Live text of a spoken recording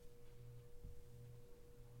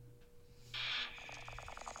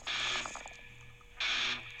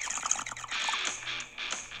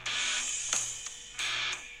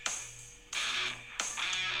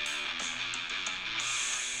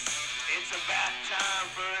got time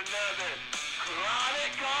for another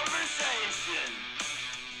chronic conversation.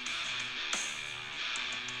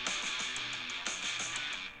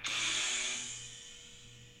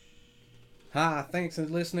 Hi, thanks for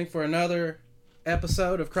listening for another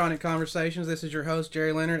episode of Chronic Conversations. This is your host,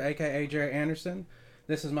 Jerry Leonard, aka Jerry Anderson.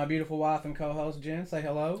 This is my beautiful wife and co-host, Jen. Say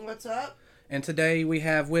hello. What's up? And today we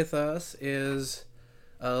have with us is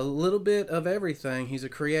a little bit of everything. He's a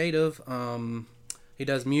creative. He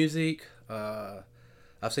does music.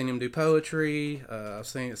 I've seen him do poetry. I've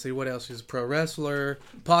seen, see what else? He's a pro wrestler,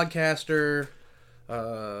 podcaster.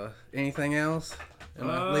 Anything else? Am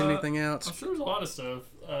I leaving anything else? I'm sure there's a lot of stuff,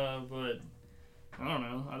 but I don't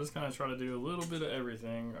know. I just kind of try to do a little bit of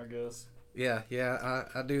everything, I guess. Yeah,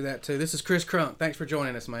 I do that too. This is Chris Crunk. Thanks for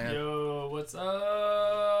joining us, man. Yo, what's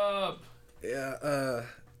up? Yeah,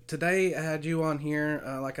 today I had you on here.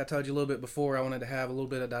 Like I told you a little bit before, I wanted to have a little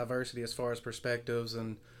bit of diversity as far as perspectives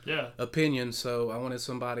and opinions. So I wanted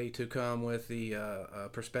somebody to come with the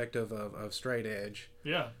perspective of straight edge.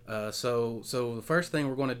 Yeah. So the first thing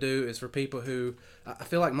we're going to do is for people who, I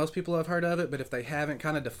feel like most people have heard of it, but if they haven't,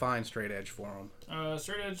 kind of define straight edge for them.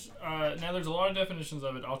 Straight edge, now there's a lot of definitions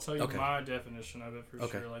of it. I'll tell you Okay. my definition of it for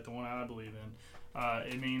sure, like the one I believe in.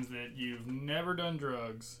 It means that you've never done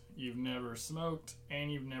drugs, you've never smoked,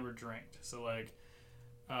 and you've never drank. So, like,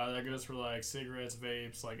 that goes for, like, cigarettes,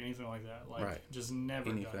 vapes, like, anything like that. Like, Right. just never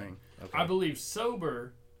done Anything. it. Okay. I believe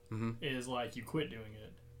sober Mm-hmm. is, like, you quit doing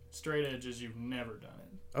it. Straight edge is you've never done it.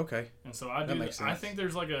 Okay. And so I That do. makes I sense. think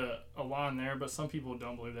there's like a line there, but some people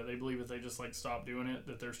don't believe that. They believe if they just like stop doing it,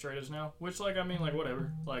 that they're straight edge now. Which, like, I mean, like,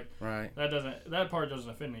 whatever. Like, Right. that part doesn't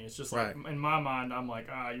offend me. It's just like in my mind, I'm like,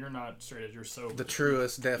 you're not straight edge. You're sober. The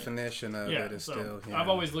truest definition of it is so still. I've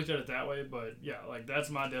always looked at it that way, but yeah, like that's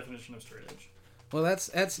my definition of straight edge. Well, that's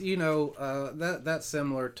that's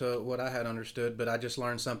similar to what I had understood, but I just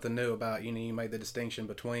learned something new about you made the distinction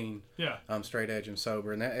between straight edge and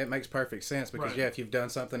sober, and that it makes perfect sense because Right. if you've done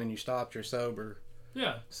something and you stopped, you're sober.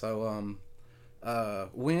 Yeah. So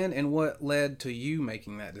when and what led to you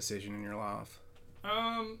making that decision in your life?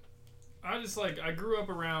 I just I grew up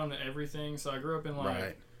around everything, so I grew up in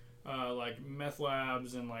Right. like meth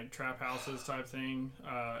labs and like trap houses type thing,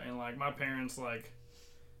 and like my parents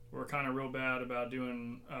were kind of real bad about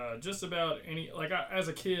doing just about any as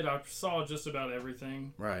a kid I saw just about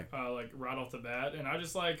everything Right. like right off the bat, and I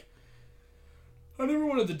just I never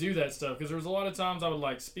wanted to do that stuff because there was a lot of times I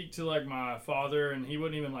would speak to my father and he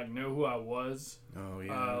wouldn't even know who I was. Oh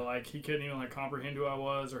yeah. He couldn't even comprehend who I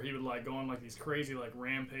was, or he would go on these crazy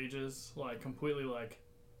rampages, completely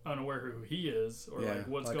unaware who he is or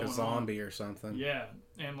what's like going on. a zombie or something. Yeah,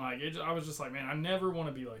 and I was just man, I never want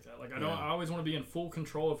to be like that. I always want to be in full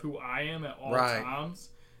control of who I am at all times.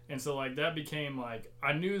 And so that became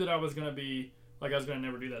I knew that I was gonna be I was gonna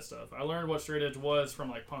never do that stuff. I learned what straight edge was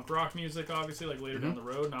from punk rock music, obviously, later down the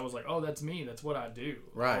road, and I was oh, that's me. That's what I do.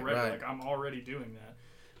 Right, already. right. I'm already doing that,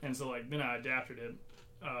 and so then I adapted it.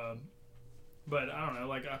 But I don't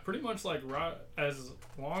know, I pretty much right as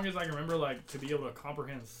long as I can remember, to be able to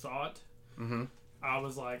comprehend thought. Mm-hmm. I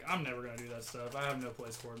was I'm never gonna do that stuff. I have no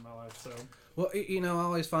place for it in my life. So. Well, I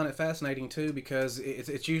always find it fascinating too because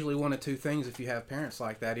it's usually one of two things if you have parents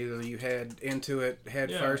like that. Either you head into it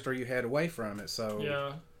head first or you head away from it. So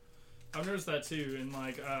yeah, I've noticed that too, and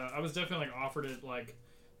I was definitely offered it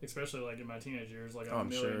especially in my teenage years a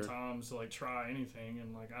million times to try anything,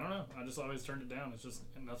 and I don't know, I just always turned it down. It's just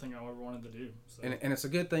nothing I ever wanted to do. So. And it's a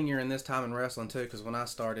good thing you're in this time in wrestling too, because when I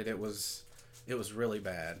started it was really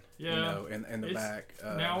bad. Yeah, in the back.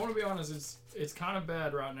 Now I want to be honest, it's kind of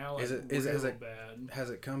bad right now. Is it bad? Has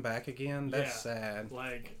it come back again? That's sad.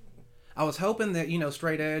 I was hoping that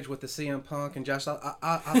straight edge with the CM Punk and Josh.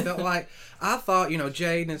 I felt I thought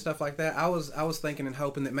Jade and stuff like that. I was thinking and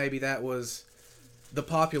hoping that maybe that was the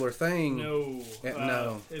popular thing. No,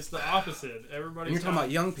 no, it's the opposite. Everybody's you're talking about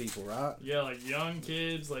young people, right? Yeah, young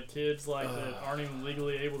kids, kids that aren't even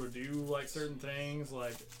legally able to do certain things,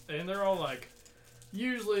 and they're all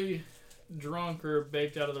usually drunk or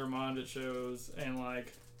baked out of their mind at shows, and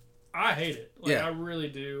I hate it. I really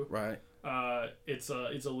do. Right. It's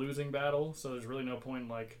a losing battle, so there's really no point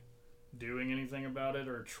in doing anything about it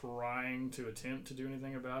or trying to attempt to do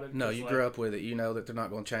anything about it. No, you grew up with it. You know that they're not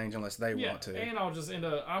going to change unless they want to. And I'll just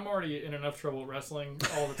I'm already in enough trouble wrestling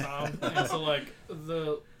all the time, and so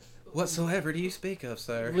the whatsoever do you speak of,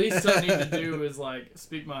 sir? Least I need to do is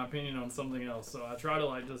speak my opinion on something else. So I try to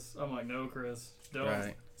I'm no, Chris,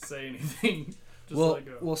 don't say anything. Just let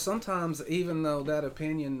go. Well, sometimes even though that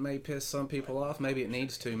opinion may piss some people off, maybe it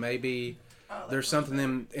needs to. Maybe there's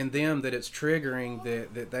something in them that it's triggering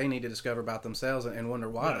that they need to discover about themselves and wonder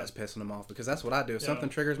why that's pissing them off. Because that's what I do. If something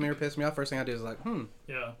triggers me or pisses me off, first thing I do is like,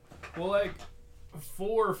 Yeah. Well, like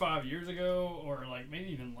 4 or 5 years ago, or like maybe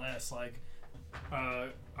even less, like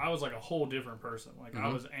I was like a whole different person. Like I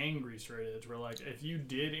was angry straight edge. Where like if you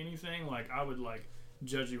did anything, like I would like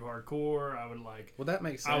judge you hardcore. I would like. Well, that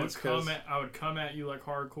makes sense. I would come at you like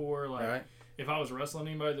hardcore. Like if I was wrestling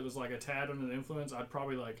anybody that was like a tad under the influence, I'd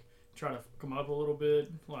probably like try to come up a little bit.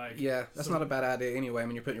 Like that's not a bad idea anyway. I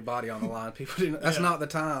mean, you're putting your body on the line. People do. That's not the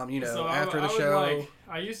time. You know, so after the show. Like,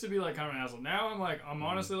 I used to be like kind of an asshole. Now I'm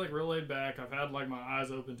honestly like real laid back. I've had like my eyes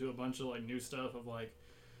open to a bunch of like new stuff of like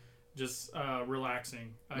just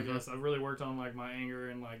relaxing. I guess I've really worked on like my anger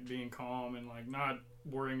and like being calm and like not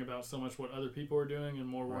worrying about so much what other people are doing and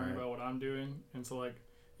more worrying about what I'm doing. And so like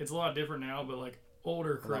it's a lot different now, but like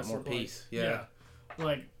older Chris, a lot more peace.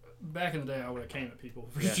 Like back in the day, I would have came at people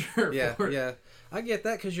for sure. Yeah. I get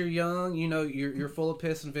that because you're young. You know, you're full of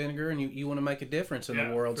piss and vinegar, and you want to make a difference in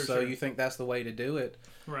the world. So you think that's the way to do it.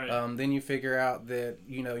 Right. Then you figure out that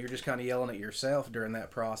you're just kind of yelling at yourself during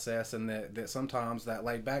that process, and that sometimes that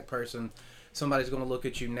laid back person, somebody's going to look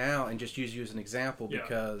at you now and just use you as an example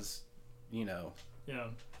because, Yeah.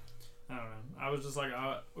 I don't know. I was just like,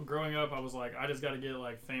 growing up, I was like, I just got to get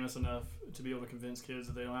like famous enough to be able to convince kids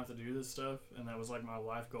that they don't have to do this stuff, and that was like my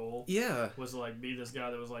life goal. Yeah. Was to like be this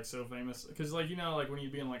guy that was like so famous, because like like when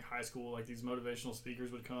you'd be in like high school, like these motivational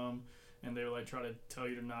speakers would come, and they would like try to tell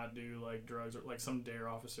you to not do like drugs or like some dare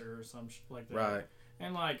officer or some like that. Right.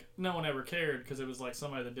 And like no one ever cared because it was like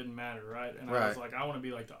somebody that didn't matter, right? And I was like, I want to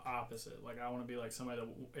be like the opposite. Like I want to be like somebody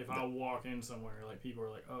that if I walk in somewhere, like people are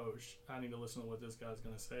like, oh, I need to listen to what this guy's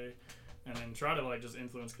gonna say. And then try to like just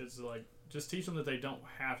influence kids to like just teach them that they don't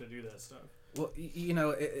have to do that stuff. Well,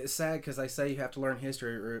 it's sad because they say you have to learn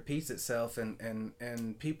history, it repeats itself,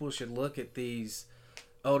 and people should look at these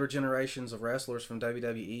older generations of wrestlers from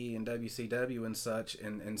WWE and WCW and such,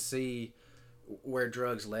 and see where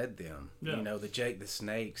drugs led them. Yeah. The Jake the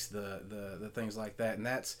Snakes, the things like that, and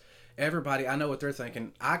that's everybody. I know what they're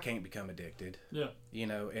thinking. I can't become addicted. Yeah.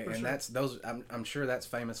 And that's those. I'm sure that's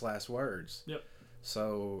famous last words. Yep.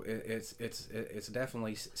 So it's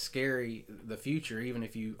definitely scary, the future. Even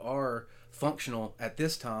if you are functional at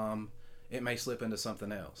this time, it may slip into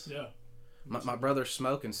something else. Yeah. My brother's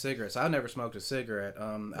smoking cigarettes. I never smoked a cigarette.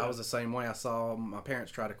 I was the same way. I saw my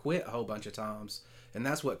parents try to quit a whole bunch of times, and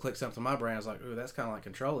that's what clicked something in my brain. I was like, ooh, that's kind of like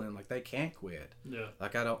controlling. Like they can't quit. Yeah.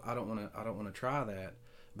 Like I don't want to try that.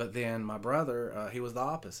 But then my brother, he was the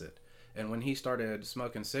opposite. And when he started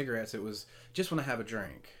smoking cigarettes, it was just when I have a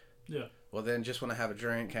drink. Yeah. Well, then just when I have a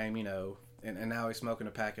drink came, and now he's smoking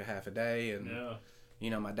a pack of half a day. And,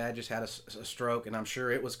 my dad just had a stroke, and I'm sure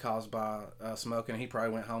it was caused by smoking. He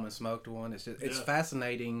probably went home and smoked one. It's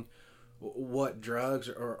fascinating what drugs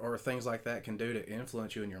or things like that can do to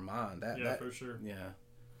influence you in your mind. That for sure. Yeah.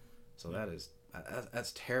 So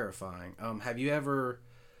that's terrifying. Have you ever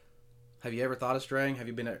thought of straying? Have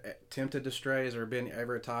you been tempted to stray? Has there been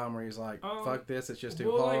ever a time where he's like, fuck this, it's just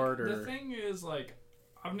too hard? Like, the thing is, like,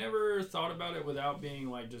 I've never thought about it without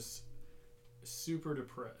being like just super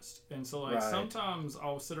depressed. And so like sometimes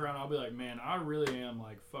I'll sit around and I'll be like, man, I really am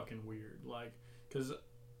like fucking weird. Like, because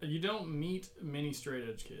you don't meet many straight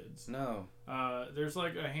edge kids. No. There's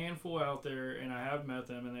like a handful out there, and I have met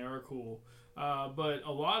them, and they are cool. But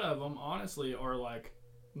a lot of them, honestly, are like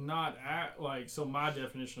not at like, so my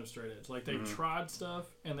definition of straight edge, like they tried stuff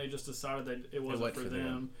and they just decided that it wasn't for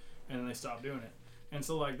them, and then they stopped doing it. And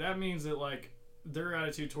so like that means that like their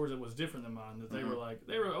attitude towards it was different than mine, that they were like,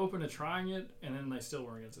 they were open to trying it, and then they still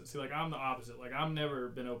were against it. See, like I'm the opposite. Like I've never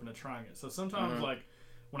been open to trying it. So sometimes like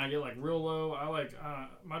when I get like real low, I like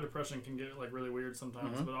my depression can get like really weird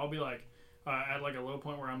sometimes, but I'll be like at like a low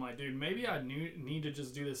point where I'm like, dude, maybe I need to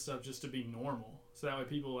just do this stuff just to be normal, so that way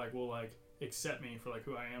people like will like accept me for like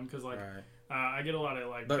who I am, because like I get a lot of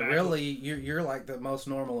like, but really you're like the most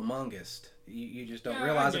normal among us. You just don't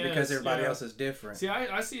realize it because everybody else is different. See,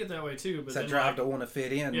 I see it that way too, but it's that drive to want to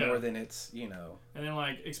fit in more than it's and then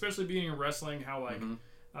like especially being in wrestling, how like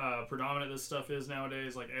predominant this stuff is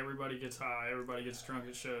nowadays. Like everybody gets high, everybody gets drunk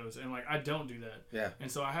at shows, and like I don't do that. Yeah.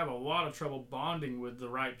 And so I have a lot of trouble bonding with the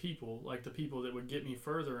right people, like the people that would get me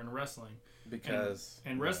further in wrestling. Because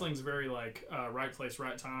and wrestling's very like right place,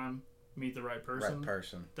 right time, meet the right person. Right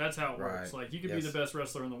person. That's how it works. Like you could be the best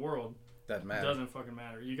wrestler in the world. Doesn't matter. It doesn't fucking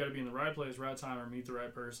matter. You got to be in the right place, right time, or meet the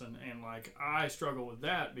right person. And like I struggle with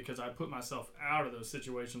that because I put myself out of those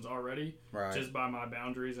situations already, just by my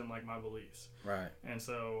boundaries and like my beliefs. Right. And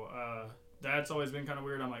so that's always been kind of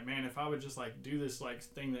weird. I'm like, man, if I would just like do this like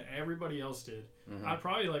thing that everybody else did, I'd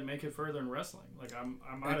probably like make it further in wrestling. Like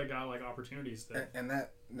I might have got like opportunities there. And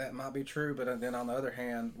that might be true, but then on the other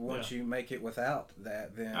hand, once you make it without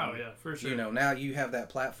that, then for sure. Now you have that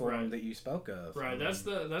platform that you spoke of. Right. That's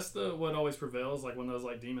the what always prevails. Like when those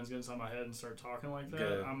like demons get inside my head and start talking like that,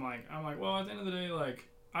 Good. I'm like, well, at the end of the day, like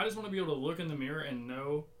I just want to be able to look in the mirror and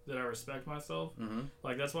know that I respect myself.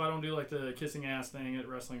 Like that's why I don't do like the kissing ass thing at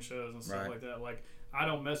wrestling shows and stuff like that. Like I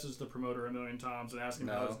don't message the promoter a million times and ask him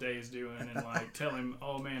how his day is doing and like tell him,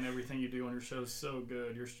 oh man, everything you do on your show is so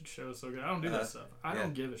good. Your show is so good. I don't do that stuff. I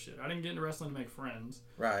don't give a shit. I didn't get into wrestling to make friends.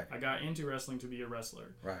 Right. I got into wrestling to be a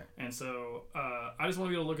wrestler. Right. And so I just want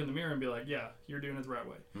to be able to look in the mirror and be like, yeah, you're doing it the right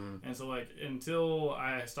way. And so like until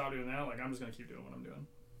I stop doing that, like I'm just gonna keep doing what I'm doing.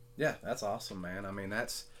 Yeah, that's awesome, man. I mean,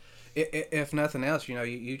 that's. If nothing else,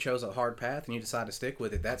 you chose a hard path and you decide to stick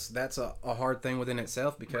with it. That's a hard thing within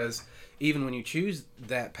itself because even when you choose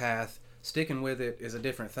that path, sticking with it is a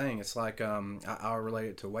different thing. It's like I'll relate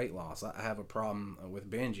it to weight loss. I have a problem with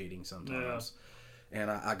binge eating sometimes. And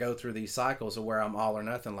I go through these cycles of where I'm all or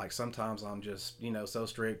nothing. Like sometimes I'm just, so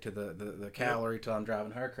strict to the calorie till I'm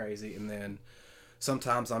driving her crazy. And then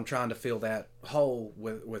sometimes I'm trying to fill that hole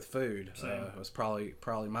with food. It was probably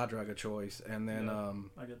my drug of choice. And then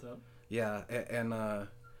I get that. Yeah, and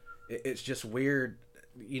it's just weird,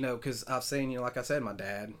 because I've seen, like I said, my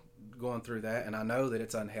dad going through that, and I know that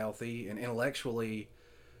it's unhealthy, and intellectually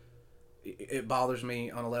it bothers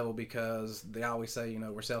me on a level because they always say,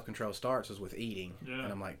 where self-control starts is with eating.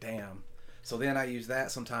 And I'm like, damn. So then I use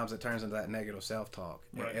that. Sometimes it turns into that negative self-talk.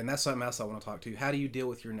 Right. And that's something else I want to talk to. How do you deal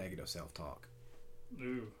with your negative self-talk?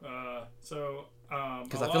 Because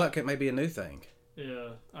I feel like it may be a new thing. Yeah,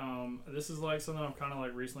 this is like something I'm kind of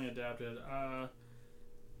like recently adapted.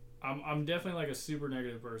 I'm definitely like a super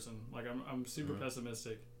negative person. Like I'm super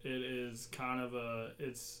pessimistic. It is kind of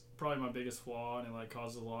it's probably my biggest flaw, and it like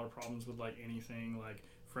causes a lot of problems with like anything, like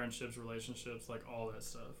friendships, relationships, like all that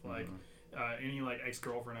stuff. Like any like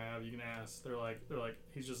ex-girlfriend I have, you can ask. They're like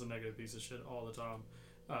he's just a negative piece of shit all the time.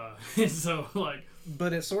 And so like,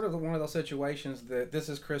 but it's sort of one of those situations that this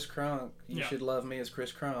is Chris Crunk. You should love me as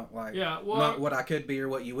Chris Crunk. Like, not what I could be or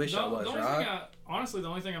what you wish I was. Right? Honestly, the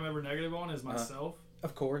only thing I'm ever negative on is myself.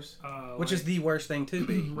 Of course. Which is the worst thing to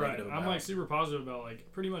be. Right. I'm like super positive about like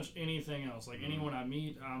pretty much anything else. Like anyone I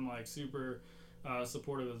meet, I'm like super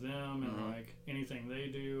supportive of them and like anything they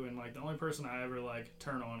do. And like the only person I ever like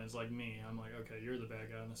turn on is like me. I'm like, okay, you're the bad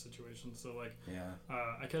guy in this situation. So like,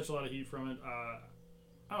 I catch a lot of heat from it.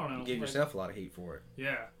 I don't know. You give yourself a lot of heat for it.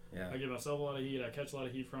 Yeah. I give myself a lot of heat. I catch a lot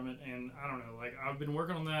of heat from it, and I don't know. Like I've been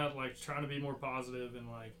working on that, like trying to be more positive and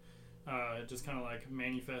like just kind of like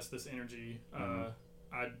manifest this energy.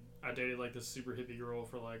 I dated like this super hippie girl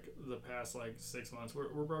for like the past like 6 months. We're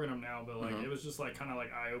broken up now, but like it was just like kind of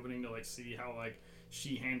like eye opening to like see how like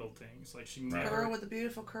she handled things. Like she never. The girl with the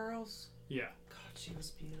beautiful curls. Yeah. God, she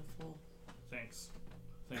was beautiful. Thanks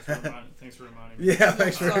for reminding me. Yeah,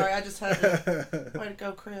 thanks for. Sorry, I just had to. Way to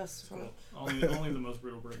go, Chris. Cool. Only the most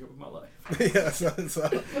brutal breakup of my life.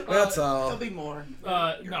 That's all. There'll be more.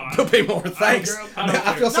 No, there'll be more. Thanks.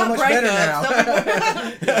 I feel so much better now.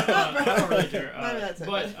 I don't really care.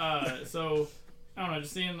 But so I don't know.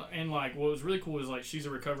 Just seeing and like what was really cool is like she's a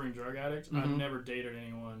recovering drug addict. I've never dated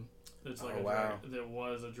anyone that's like that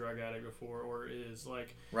was a drug addict before or is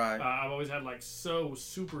like. Right. I've always had like so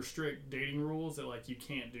super strict dating rules that like you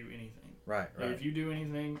can't do anything. Right. Like, if you do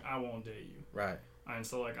anything, I won't date you. Right. And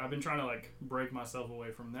so like I've been trying to like break myself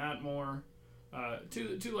away from that more,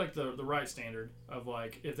 to like the right standard of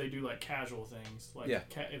like if they do like casual things like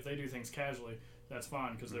if they do things casually, that's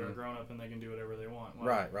fine because they're a grown up and they can do whatever they want.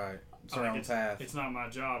 Like, right. It's their own path. It's not my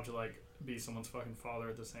job to like be someone's fucking father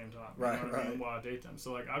at the same time. Right. You know what I mean? While I date them.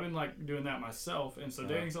 So like I've been like doing that myself, and so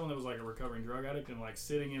dating someone that was like a recovering drug addict and like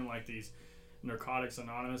sitting in like these Narcotics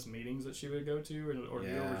Anonymous meetings that she would go to or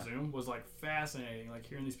do over Zoom was like fascinating. Like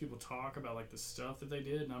hearing these people talk about like the stuff that they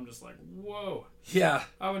did, and I'm just like, whoa. Yeah.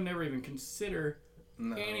 I would never even consider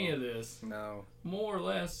any of this. No. More or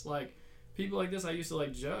less, like people like this, I used to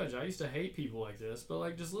like judge. I used to hate people like this, but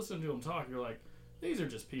like just listening to them talk, you're like, these are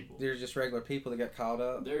just people. They're just regular people that get caught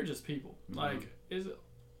up. They're just people. Like is it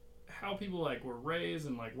how people like were raised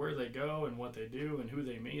and like where they go and what they do and who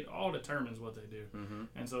they meet all determines what they do.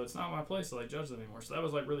 And so it's not my place to like judge them anymore. So that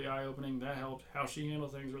was like really eye opening. That helped. How she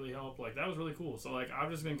handled things really helped. Like that was really cool. So like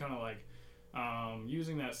I've just been kind of like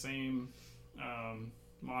using that same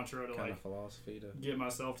mantra to like philosophy to get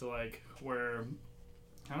myself to like where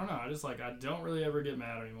I don't know. I just like I don't really ever get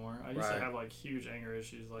mad anymore. I used to have like huge anger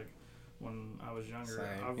issues like when I was younger.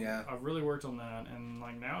 I've really worked on that, and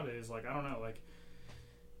like nowadays like I don't know like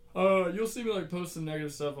You'll see me like posting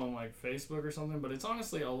negative stuff on like Facebook or something, but it's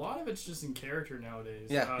honestly a lot of it's just in character nowadays.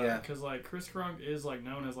 Yeah. Because like Chris Crunk is like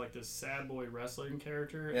known as like this sad boy wrestling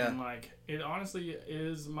character, Yeah. and like it honestly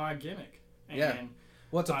is my gimmick. And, Yeah.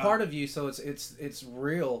 Well, it's a part of you, so it's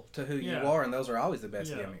real to who you Yeah. are, and those are always the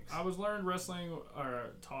best Yeah, gimmicks. I was learned wrestling or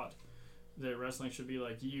taught that wrestling should be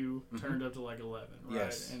like you turned up to like 11, right?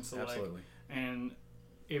 Yes, And so absolutely. like, and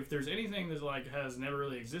if there's anything that like has never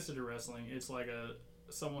really existed in wrestling, it's like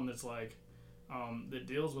someone that's like that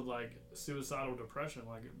deals with like suicidal depression.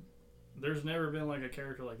 Like there's never been like a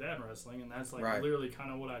character like that in wrestling, and that's like Right. literally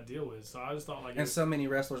kind of what I deal with. So I just thought like, And so many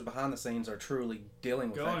wrestlers behind the scenes are truly dealing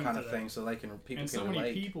with that Going kind to of that. thing, so people and so can many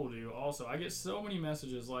relate. people do also. I get so many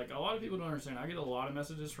messages. Like a lot of people don't understand. I get a lot of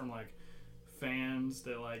messages from like fans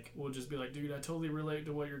that like will just be like, dude, I totally relate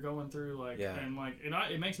to what you're going through. Like, Yeah. and like,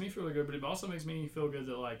 it makes me feel good, but it also makes me feel good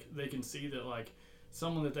that like they can see that like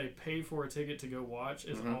someone that they pay for a ticket to go watch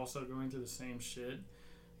is also going through the same shit.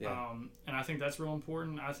 Yeah. And I think that's real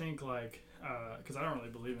important. I think like, because I don't really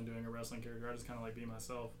believe in doing a wrestling character. I just kind of like be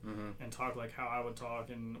myself and talk like how I would talk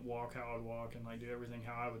and walk how I would walk and like do everything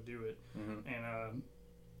how I would do it. And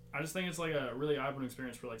I just think it's like a really eye-opening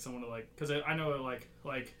experience for like someone to like, because I know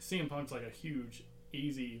like CM Punk's like a huge,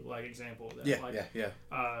 easy like example of that. Yeah, like, yeah.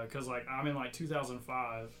 Because like I'm in like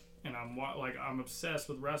 2005 and I'm obsessed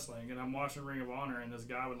with wrestling and I'm watching Ring of Honor and this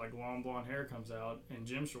guy with like long blonde hair comes out in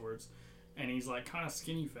gym shorts. And he's like kind of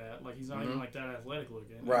skinny fat, like he's not even like that athletic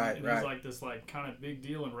looking. Right, and right. he's like this like kind of big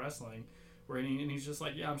deal in wrestling, where he's just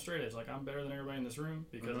like, yeah, I'm straight edge, like I'm better than everybody in this room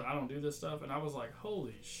because I don't do this stuff. And I was like,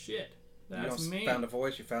 holy shit, that's me. You found a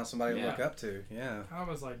voice, you found somebody to Yeah. look up to. Yeah. I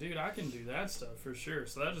was like, dude, I can do that stuff for sure.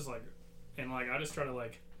 So that just like, and like I just try to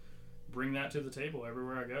like bring that to the table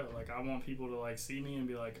everywhere I go. Like I want people to like see me and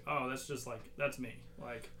be like, oh, that's just like that's me.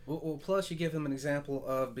 Like Well, plus you give them an example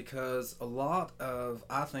of, because a lot of,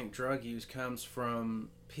 I think, drug use comes from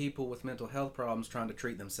people with mental health problems trying to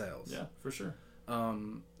treat themselves. yeah, for sure.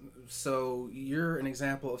 So you're an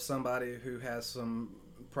example of somebody who has some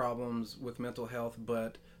problems with mental health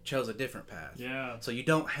but chose a different path. Yeah. So you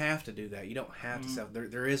don't have to do that. You don't have to self.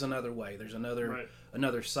 There is another way. There's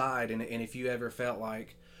another side, and if you ever felt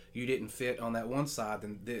like you didn't fit on that one side,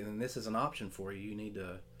 then this is an option for you. You need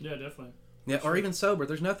to. Yeah, definitely. Yeah, or even sober.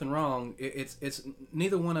 There's nothing wrong. It's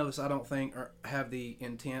neither one of us, I don't think, have the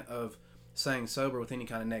intent of saying sober with any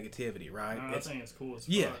kind of negativity, right? I think it's cool as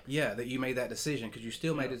fuck. Yeah, that you made that decision, because you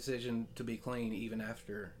still made a decision to be clean even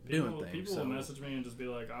after doing things. People will message me and just be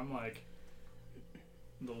like,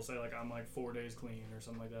 they'll say like I'm like 4 days clean or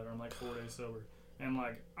something like that, or I'm like 4 days sober. And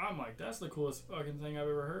like I'm like, that's the coolest fucking thing I've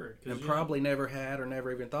ever heard. And probably never had or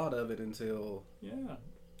never even thought of it until. Yeah.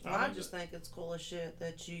 Well, I just think it's cool as shit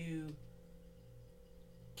that you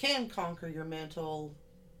can conquer your mental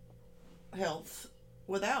health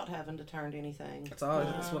without having to turn to anything.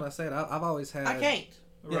 That's what I said. I've always had. I can't.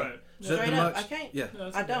 Right. Straight up, I can't. Yeah.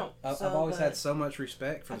 Yeah, I don't. I've always had so much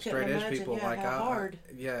respect for I the couldn't straight edge imagine, people. yeah, Like how hard.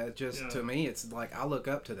 To me, it's like I look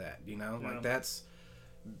up to that. You know, Yeah. like that's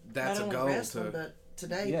Not a only goal wrestling, to. but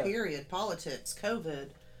today, period, politics, COVID,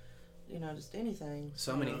 just anything.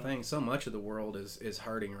 So many things. So much of the world is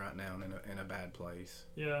hurting right now and in a bad place.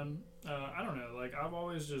 Yeah. I don't know. Like I've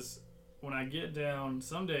always just, when I get down,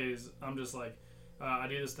 some days I'm just like, I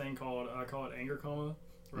do this thing I call it anger coma.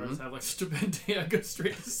 Where I just have like such a bad day, I go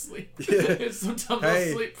straight to sleep. And sometimes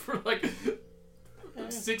I'll sleep for like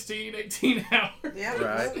 16, 18 hours. Yeah,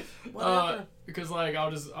 Right. Whatever. Because like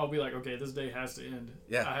I'll be like, okay, this day has to end.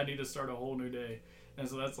 Yeah. I need to start a whole new day. And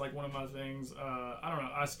so that's like one of my things. I don't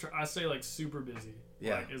know. I stay like super busy.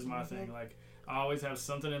 Yeah. Like is my thing. Like I always have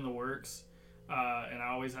something in the works. And I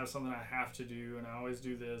always have something I have to do, and I always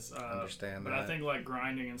do this. Understand but that. I think like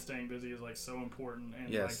grinding and staying busy is like so important. And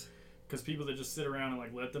Yes. like, because people that just sit around and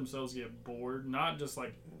like let themselves get bored, not just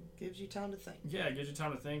like Gives you time to think. yeah, it gives you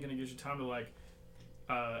time to think, and it gives you time to like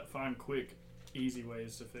find quick, easy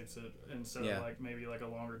ways to fix it instead of like maybe like a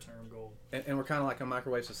longer term goal. And we're kind of like a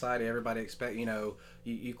microwave society. Everybody expect,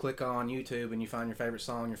 you click on YouTube and you find your favorite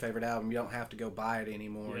song, your favorite album. You don't have to go buy it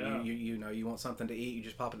anymore. Yeah. You want something to eat, you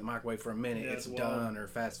just pop it in the microwave for a minute. Yeah, it's it's done, or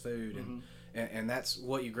fast food, and that's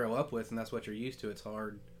what you grow up with, and that's what you're used to. It's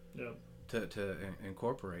hard Yep. to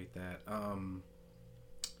incorporate that.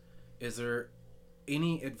 Is there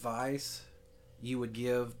any advice you would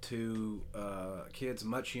give to kids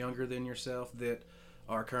much younger than yourself that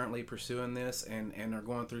are currently pursuing this and are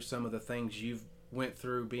going through some of the things you've went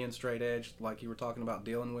through being straight edge, like you were talking about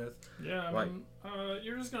dealing with? Yeah, I mean,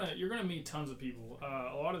 you're gonna meet tons of people.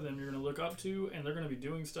 A lot of them you're gonna look up to, and they're gonna be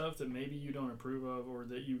doing stuff that maybe you don't approve of, or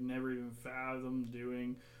that you never even fathomed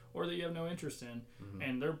doing, or that you have no interest in,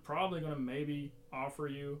 and they're probably going to maybe offer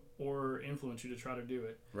you or influence you to try to do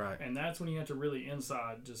it. Right. And that's when you have to really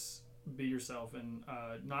inside just be yourself and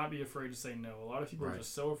not be afraid to say no. A lot of people are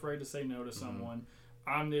just so afraid to say no to someone.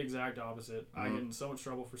 I'm the exact opposite. I get in so much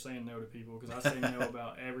trouble for saying no to people because I say no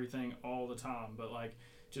about everything all the time. But like,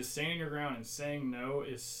 just standing your ground and saying no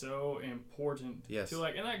is so important. Yes. To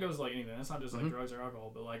like, and that goes like anything. That's not just like drugs or alcohol,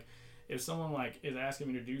 but like, if someone like is asking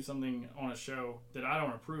me to do something on a show that I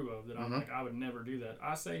don't approve of, that I'm like, I would never do that,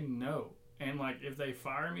 I say no. And like, if they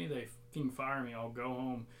fire me, they fucking fire me. I'll go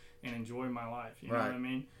home and enjoy my life. You know what I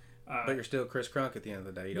mean? But you're still Chris Crunk at the end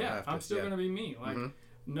of the day. You don't have to. I'm still gonna be me. Like,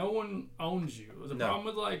 no one owns you. The problem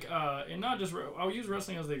with like, and not just I'll use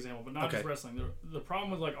wrestling as the example, but not just wrestling. The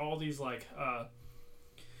problem with like all these like, I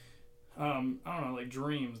don't know, like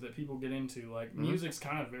dreams that people get into. Like music's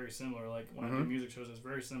kind of very similar. Like when I do music shows, it's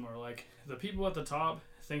very similar. Like the people at the top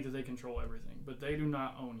think that they control everything, but they do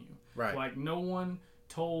not own you. Right. Like no one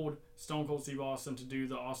told Stone Cold Steve Austin to do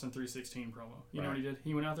the Austin 316 promo. You know what he did?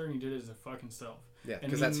 He went out there and he did it as a fucking self. Yeah, and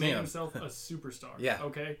because he that's made him. himself a superstar. Yeah.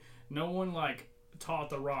 Okay. No one like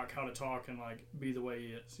taught The Rock how to talk and like be the way he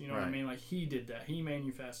is. You know what I mean? Like he did that. He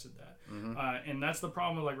manufactured that. And that's the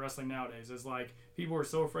problem with like wrestling nowadays. Is like people are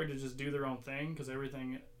so afraid to just do their own thing because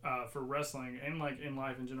everything for wrestling and like in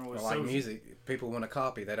life in general is like so music. People want to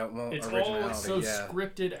copy. They don't want it's originality. all so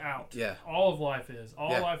scripted out. Yeah. All of life is.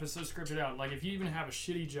 All life is so scripted out. Like if you even have a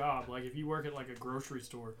shitty job, like if you work at like a grocery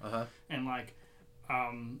store and like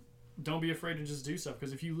don't be afraid to just do stuff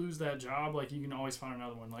because if you lose that job, like you can always find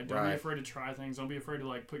another one. Like don't be afraid to try things. Don't be afraid to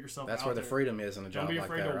like put yourself That's out where there. the freedom is in a job Don't be like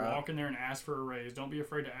afraid that, to right? walk in there and ask for a raise. Don't be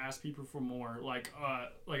afraid to ask people for more. Like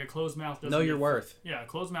a closed mouth doesn't Know your get worth. Yeah, a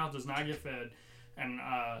closed mouth does not get fed. And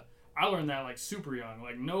I learned that like super young.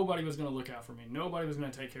 Like nobody was gonna look out for me. Nobody was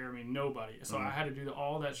gonna take care of me. Nobody. So I had to do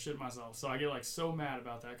all that shit myself. So I get like so mad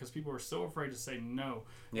about that because people are so afraid to say no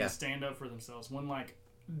and stand up for themselves. When like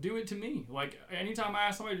do it to me. Like anytime I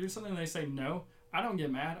ask somebody to do something and they say no, I don't get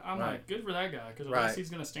mad. I'm like, good for that guy because at least he's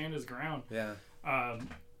gonna stand his ground. Yeah.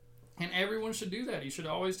 And everyone should do that. You should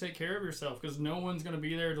always take care of yourself because no one's gonna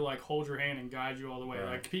be there to like hold your hand and guide you all the way.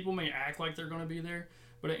 Right. Like people may act like they're gonna be there,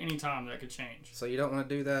 but at any time that could change. So you don't want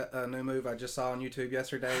to do that new move I just saw on YouTube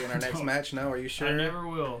yesterday in our next match? No, are you sure? I never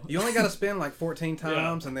will. You only got to spin like 14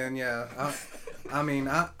 times, and then I mean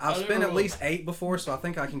I've spent at least 8 before, so I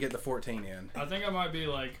think I can get the 14 in. I think I might be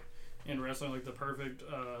like in wrestling like the perfect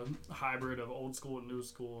hybrid of old school and new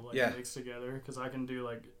school like mixed together because I can do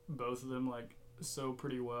like both of them like so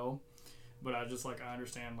pretty well. But I just like I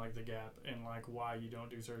understand like the gap and like why you don't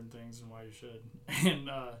do certain things and why you should, and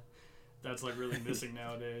that's like really missing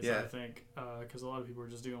nowadays. I think because a lot of people are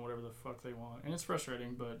just doing whatever the fuck they want, and it's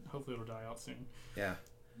frustrating. But hopefully it'll die out soon. Yeah,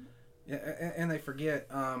 and they forget.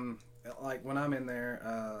 Like when I'm in there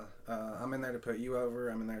to put you over.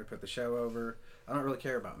 I'm in there to put the show over. I don't really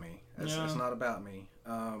care about me. It's not about me.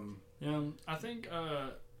 I think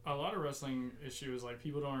a lot of wrestling issue is like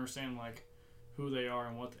people don't understand like who they are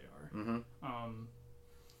and what they are.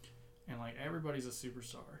 And like everybody's a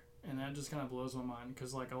superstar, and that just kind of blows my mind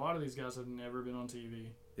because like a lot of these guys have never been on TV.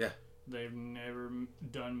 Yeah, they've never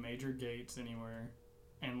done major gates anywhere,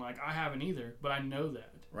 and like I haven't either. But I know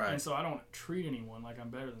that, right? And so I don't treat anyone like I'm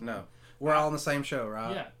better than them. No, we're all on the same show,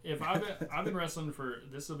 right? Yeah. If I've been wrestling for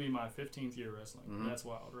this will be my 15th year wrestling. That's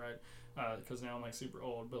wild, right? Because now I'm like super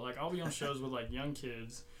old, but like I'll be on shows with like young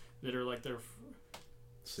kids that are like they're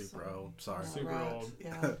super old. Sorry. Super old.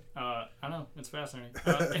 Yeah. I know. It's fascinating.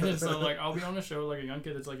 And then so, like, I'll be on a show with, like, a young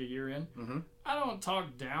kid that's, like, a year in. I don't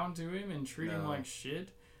talk down to him and treat him like shit.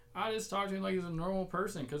 I just talk to him like he's a normal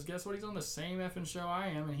person. Because guess what? He's on the same effing show I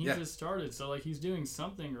am. And he just started. So, like, he's doing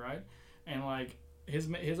something right. And, like, his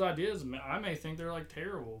ideas, I may think they're, like,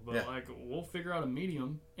 terrible. But, like, we'll figure out a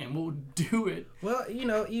medium. And we'll do it. Well, you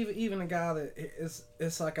know, even a guy that...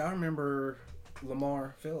 It's like I remember...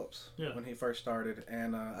 Lamar Phillips when he first started,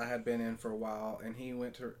 and I had been in for a while, and he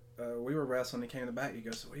went to we were wrestling. He came to the back. He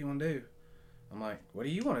goes, "What do you want to do?" I'm like, "What do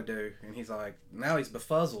you want to do?" And he's like, now he's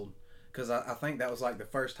befuzzled because I think that was like the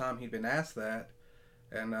first time he'd been asked that,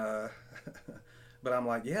 and but I'm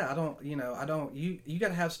like, yeah, I don't you got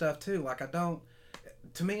to have stuff too. Like I don't.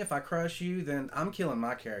 To me, if I crush you, then I'm killing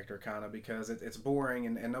my character kind of because it's boring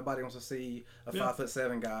and nobody wants to see a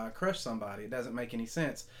 5'7" guy crush somebody. It doesn't make any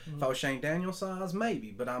sense. If I was Shane Daniels size,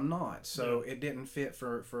 maybe, but I'm not. So it didn't fit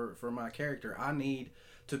for my character. I need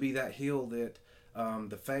to be that heel that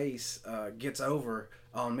the face gets over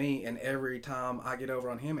on me, and every time I get over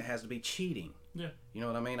on him, it has to be cheating. Yeah. You know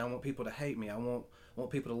what I mean? I want people to hate me. I want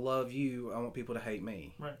people to love you. I want people to hate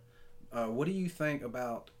me. Right. What do you think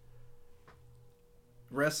about...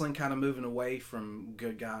 wrestling kind of moving away from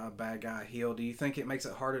good guy, bad guy, heel, do you think it makes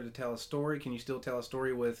it harder to tell a story? Can you still tell a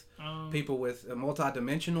story with people with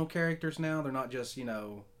multi-dimensional characters now? They're not just,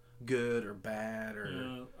 good or bad or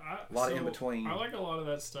a lot of in between. I like a lot of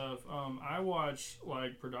that stuff. I watch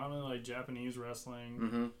like predominantly like Japanese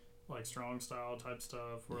wrestling, like strong style type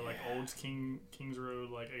stuff, or like old Kings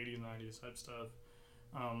Road, like 80s, 90s type stuff.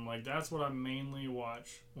 Like that's what I mainly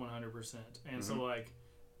watch 100%. And so like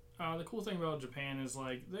the cool thing about Japan is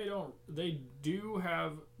like they do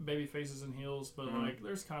have baby faces and heels, but like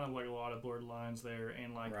there's kind of like a lot of blurred lines there.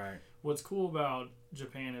 And like what's cool about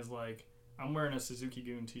Japan is like I'm wearing a Suzuki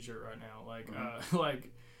Gun t-shirt right now. Like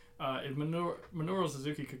if Minoru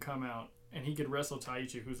Suzuki could come out and he could wrestle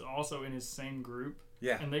Taichi, who's also in his same group,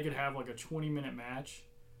 and they could have like a 20-minute match,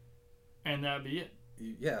 and that'd be it.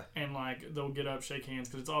 Yeah. And like they'll get up, shake hands,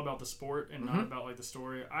 because it's all about the sport and not about like the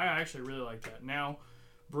story. I actually really like that. Now,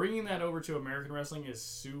 bringing that over to American wrestling is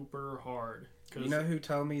super hard. You know who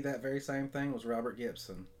told me that very same thing was Robert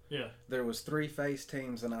Gibson. Yeah. There was 3 face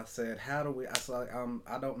teams, and I said, "How do we?" I said,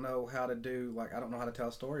 "I don't know how to do. Like, I don't know how to tell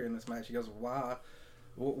a story in this match." He goes, "Why?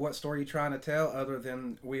 What story are you trying to tell other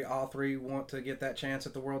than we all 3 want to get that chance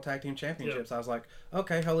at the World Tag Team Championships?" I was like,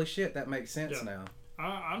 "Okay, holy shit, that makes sense now."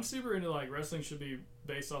 I'm super into like wrestling should be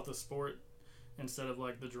based off the sport instead of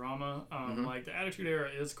like the drama. Like the Attitude Era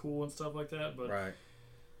is cool and stuff like that, but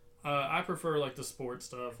I prefer like the sport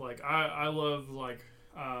stuff. Like I love like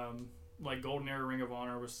Golden Era Ring of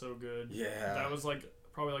Honor was so good. Yeah, that was like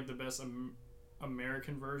probably like the best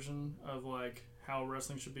American version of like how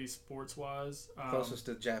wrestling should be sports wise. Closest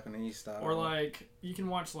to Japanese style. Or like you can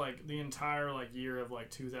watch like the entire like year of like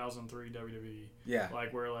 2003 WWE. Yeah.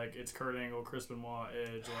 Like where like it's Kurt Angle, Chris Benoit,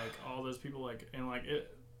 Edge, like all those people like and like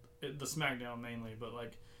it the SmackDown mainly, but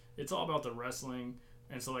like it's all about the wrestling,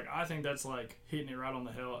 and so like I think that's like hitting it right on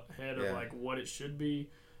the head of like what it should be.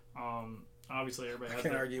 Obviously everybody has I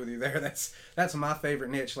can't argue with you there. That's my favorite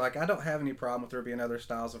niche. Like I don't have any problem with there being other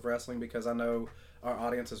styles of wrestling because I know our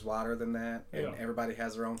audience is wider than that, and everybody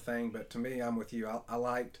has their own thing. But to me, I'm with you. I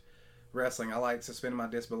liked wrestling. I liked suspending my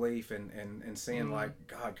disbelief and seeing like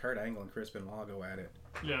God, Kurt Angle and Chris Benoit go at it.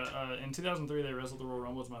 Yeah, in 2003 they wrestled the Royal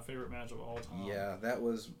Rumble. It's my favorite match of all time. Yeah, that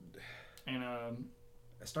was. And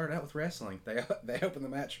it started out with wrestling. They opened the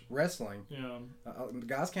match wrestling. Yeah.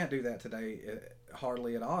 Guys can't do that today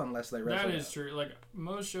hardly at all unless they wrestle. That is true. Like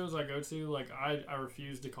most shows I go to, like I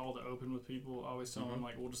refuse to call to open with people. I always tell them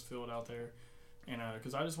like we'll just fill it out there. And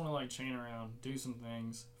because I just want to like chain around, do some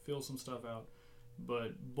things, fill some stuff out, but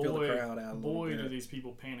boy, do these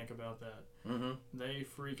people panic about that. They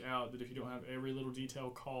freak out that if you don't have every little detail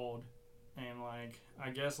called, and like I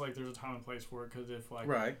guess like there's a time and place for it because if like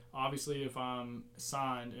obviously if I'm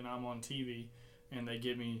signed and I'm on TV and they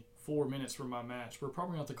give me 4 minutes for my match, we're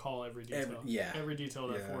probably going to have to call every detail, every detail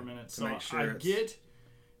of that 4 minutes. So I get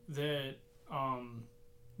that.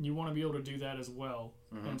 You want to be able to do that as well.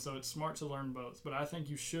 And so it's smart to learn both. But I think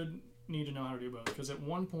you should need to know how to do both. Because at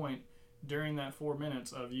one point during that 4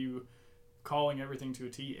 minutes of you calling everything to a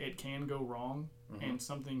T, it can go wrong. And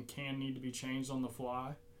something can need to be changed on the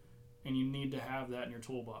fly. And you need to have that in your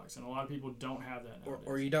toolbox. And a lot of people don't have that nowadays.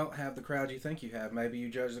 Or you don't have the crowd you think you have. Maybe you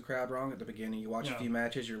judge the crowd wrong at the beginning. You watch a few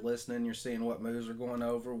matches, you're listening, you're seeing what moves are going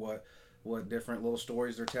over, what different little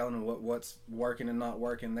stories they're telling and what's working and not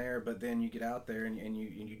working there, but then you get out there and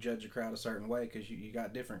you judge the crowd a certain way because you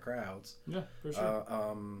got different crowds. Yeah, for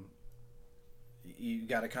sure. You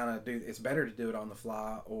got to kind of do. It's better to do it on the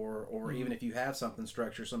fly, or even if you have something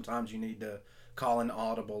structured, sometimes you need to call in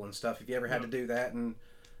audible and stuff. If you ever had to do that, and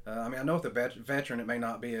I mean, I know with a veteran it may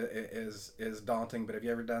not be as daunting, but have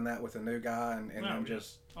you ever done that with a new guy and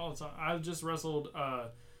just all the time? I just wrestled.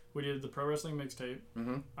 We did the pro wrestling mixtape.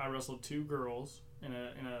 I wrestled 2 girls in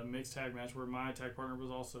a mixed tag match where my tag partner was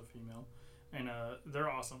also female, and they're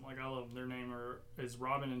awesome. Like I love them. Their name is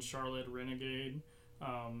Robin and Charlotte Renegade.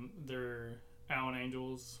 They're Alan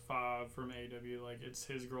Angels 5 from AEW. Like it's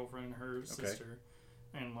his girlfriend and her sister,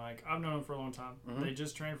 and like I've known them for a long time. They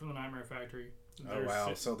just trained from the Nightmare Factory.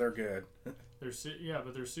 So they're good. But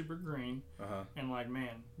they're super green, and like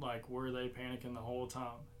man, like were they panicking the whole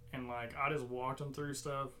time? And like I just walked them through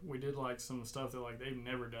stuff. We did like some stuff that like they've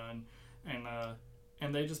never done,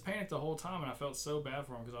 and they just panicked the whole time. And I felt so bad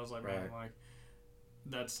for them because I was like, man, like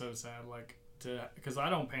that's so sad. Like because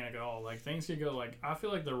I don't panic at all. Like things could go like I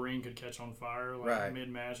feel like the ring could catch on fire like mid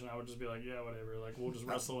match, and I would just be like, yeah, whatever. Like we'll just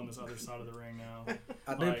wrestle in this other side of the ring now.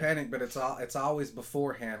 I do panic, but it's always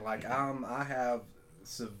beforehand. Like I have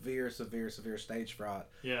severe stage fright.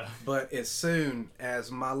 Yeah. But as soon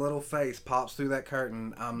as my little face pops through that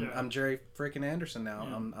curtain, I'm Jerry freaking Anderson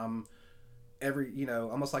now.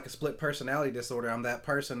 almost like a split personality disorder. I'm that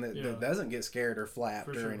person that, Yeah. that doesn't get scared or flapped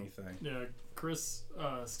For or sure. anything. Yeah, Chris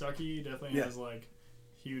Stuckey definitely Yeah. has like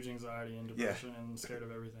huge anxiety and depression and scared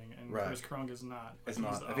of everything, and Right. Chris Krunk is not. It's He's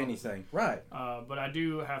not the of opposite. anything. Right. But I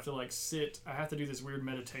do have to like sit. I have to do this weird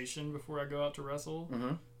meditation before I go out to wrestle.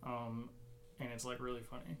 Mm-hmm. And it's like really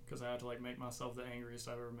funny because I have to like make myself the angriest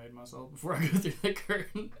I've ever made myself before I go through the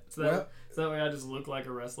curtain. So that way I just look like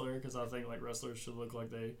a wrestler, because I think like wrestlers should look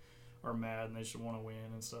like they are mad and they should want to win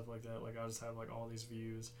and stuff like that. Like I just have like all these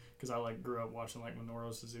views because I like grew up watching like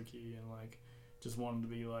Minoru Suzuki and like just wanted to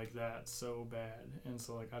be like that so bad, and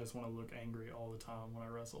so like I just want to look angry all the time when I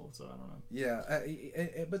wrestle. So I don't know.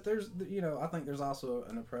 Yeah, but there's I think there's also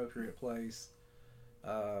an appropriate place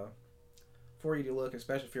for you to look,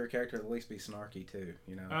 especially if you're a character, at least be snarky too.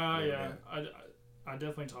 Yeah. I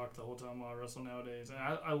definitely talk the whole time while I wrestle nowadays, and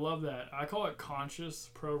I love that. I call it conscious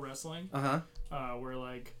pro wrestling. Where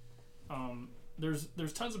like,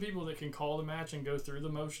 there's tons of people that can call the match and go through the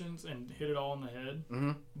motions and hit it all in the head.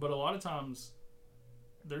 Mm-hmm. But a lot of times,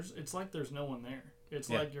 it's like there's no one there. It's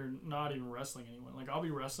like you're not even wrestling anyone. Like I'll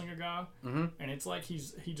be wrestling a guy, and it's like he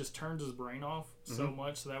just turns his brain off so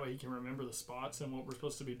much so that way he can remember the spots and what we're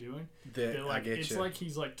supposed to be doing. It's like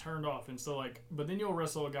he's like turned off, and so like, but then you'll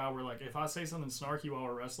wrestle a guy where like if I say something snarky while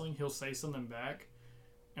we're wrestling, he'll say something back,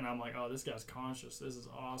 and I'm like, oh, this guy's conscious. This is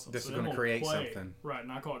awesome. This is going to create something, right?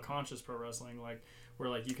 And I call it conscious pro wrestling, like where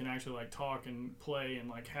like you can actually like talk and play and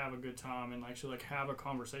like have a good time and actually like have a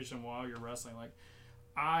conversation while you're wrestling, like.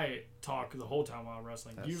 I talk the whole time while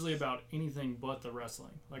wrestling, usually about anything but the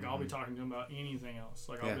wrestling. Like, I'll be talking to them about anything else.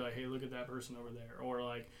 Like, I'll be like, hey, look at that person over there. Or,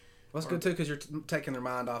 like... Well, it's good, too, because you're taking their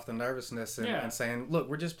mind off the nervousness and saying, look,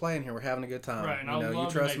 we're just playing here. We're having a good time. Right, and you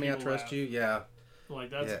trust me, I trust you. Yeah. Like,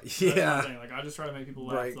 that's my thing. Like, I just try to make people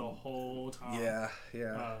laugh the whole time. Yeah.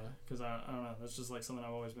 Because, I don't know, that's just, like, something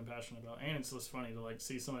I've always been passionate about. And it's just funny to, like,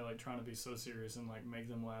 see somebody, like, trying to be so serious and, like, make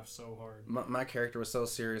them laugh so hard. My character was so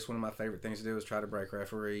serious. One of my favorite things to do is try to break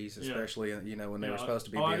referees, especially, when they were supposed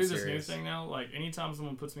to be being serious. I do this new thing now. Like, anytime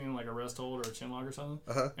someone puts me in, like, a rest hold or a chin lock or something,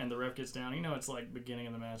 and the ref gets down, it's, like, beginning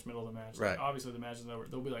of the match, middle of the match. Like, obviously, the match is over.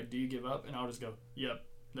 They'll be like, do you give up? And I'll just go, yep,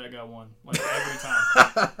 that guy won. Like, every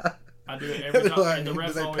time. I do it every time, like, and the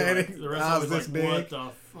ref's always like, what the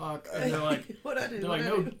fuck? And they're like,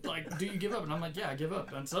 no, like, do you give up? And I'm like, yeah, I give up.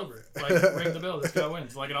 It's over. Like, ring the bell. This guy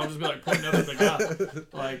wins. Like, and I'll just be like pointing up at the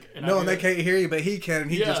guy. Like, and they can't hear you, but he can,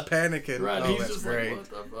 and he's just panicking. Right, oh, he's that's just great.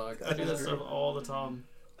 like, what the fuck? I do that stuff all the time.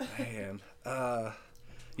 Man,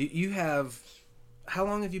 you have. How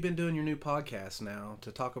long have you been doing your new podcast now?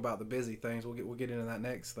 To talk about the busy things, we'll get into that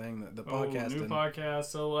next thing. The podcast. New podcast.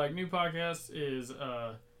 So like, new podcast is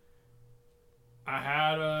I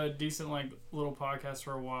had a decent like little podcast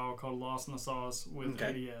for a while called Lost in the Sauce with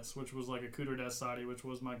ADS, which was like a Kudo Death Society, which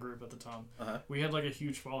was my group at the time. We had like a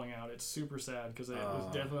huge falling out. It's super sad because it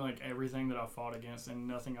was definitely like everything that I fought against and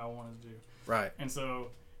nothing I wanted to do. Right. And so,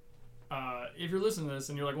 if you're listening to this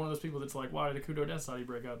and you're like one of those people that's like, why did the Kudo Death Society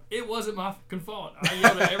break up? It wasn't my fucking fault. I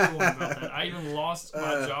yelled at everyone about that. I even lost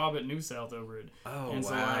my job at New South over it. Oh, and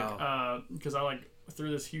so wow. like, because I like threw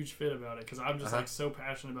this huge fit about it because I'm just like so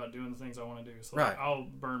passionate about doing the things I want to do. So like, I'll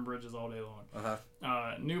burn bridges all day long.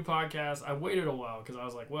 New podcast. I waited a while because I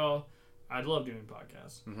was like, well, I'd love doing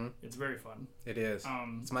podcasts. It's very fun. It is.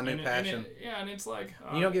 It's my new passion. And it's like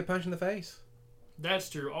you don't get punched in the face. That's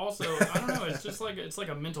true. Also, I don't know. It's just like it's like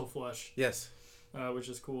a mental flush. Yes. Which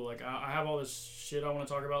is cool. Like I have all this shit I want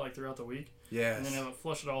to talk about like throughout the week. Yes. And then if I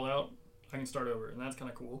flush it all out, I can start over, and that's kind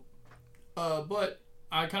of cool. But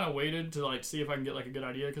I kind of waited to like see if I can get like a good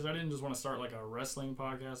idea because I didn't just want to start like a wrestling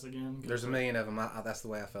podcast again. There's a million of them. That's the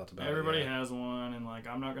way I felt about everybody it. Everybody has one, and like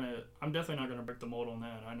I'm definitely not gonna break the mold on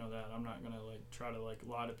that. I know that. I'm not gonna like try to like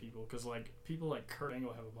lie to people because like people like Kurt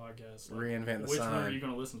Angle have a podcast. Like, Reinvent the Which sign. one are you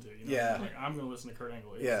gonna listen to? You know? Yeah. Like I'm gonna listen to Kurt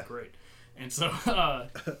Angle. It's great. And so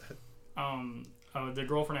the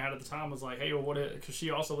girlfriend I had at the time was like, hey, well, because she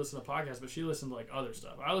also listened to podcasts, but she listened to like other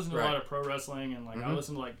stuff. I listen to a lot of pro wrestling, and like I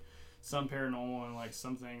listen to like some paranormal and like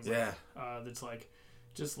some things that's like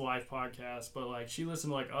just live podcasts, but like she listened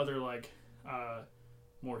to like other like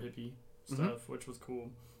more hippie stuff, which was cool.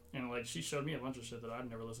 And like she showed me a bunch of shit that I'd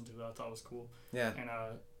never listened to that I thought was cool. Yeah. And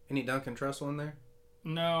any Duncan Trussell in there?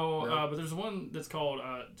 No. But there's one that's called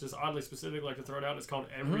just oddly specific, like to throw it out. It's called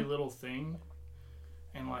Every Little Thing,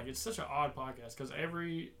 and like it's such an odd podcast because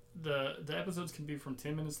the episodes can be from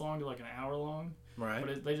 10 minutes long to like an hour long. Right.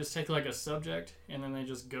 But they just take like a subject and then they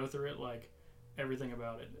just go through it like everything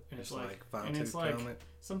about it. And it's like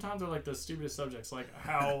sometimes they're like the stupidest subjects, like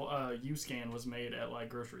how U-Scan was made at like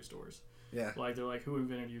grocery stores. Yeah. Like they're like, who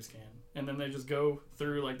invented UScan? And then they just go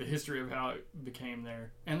through like the history of how it became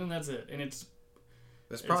there, and then that's it. And it's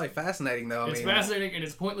probably fascinating though. It's fascinating and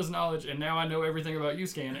it's pointless knowledge, and now I know everything about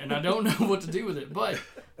UScan, and I don't know what to do with it. But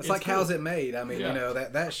it's like, cool. how's it made? I mean, Yeah. you know,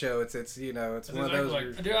 that show. It's you know, it's one of those.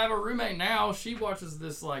 Like, dude, I have a roommate now. She watches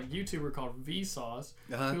this like YouTuber called Vsauce,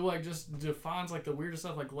 who like just defines like the weirdest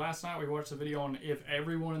stuff. Like last night we watched a video on if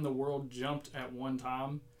everyone in the world jumped at one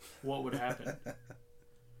time, what would happen?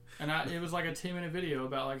 And it was like a 10-minute video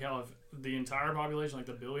about like how if the entire population, like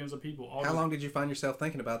the billions of people, all How long did you find yourself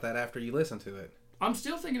thinking about that after you listened to it? I'm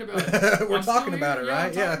still thinking about it. We're talking about it, right?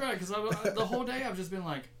 I'm talking about it because the whole day I've just been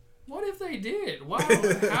like, what if they did? Wow,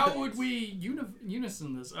 how would we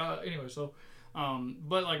unison this? Anyway, so,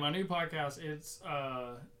 but like my new podcast, it's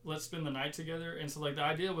Let's Spend the Night Together, and so like the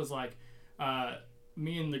idea was like,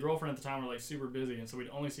 me and the girlfriend at the time were like super busy, and so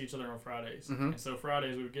we'd only see each other on Fridays, and so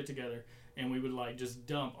Fridays we would get together. And we would like just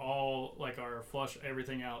dump all like our flush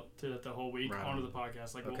everything out to the whole week onto the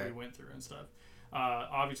podcast, like what we went through and stuff.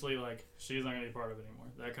 Obviously, like she's not gonna be part of it anymore.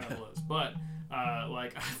 That kind of blows. But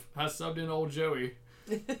like I subbed in old Joey.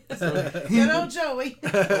 Good old Joey.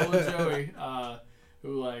 Old Joey,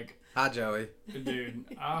 who like. Hi, Joey. Dude,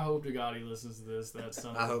 I hope to God he listens to this. That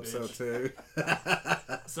son of a bitch. I hope so too.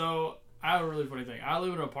 So. I have a really funny thing. I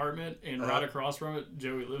live in an apartment, and right across from it,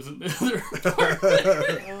 Joey lives in the other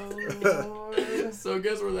apartment. Oh, Lord. So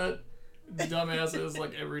guess where that dumbass is,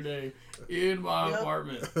 like, every day? In my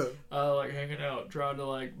apartment. Like, hanging out, trying to,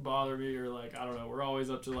 like, bother me, or, like, I don't know. We're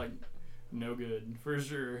always up to, like, no good, for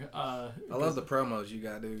sure. I love the promos you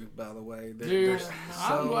got, dude, by the way. Dude,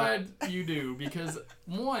 I'm glad you do, because,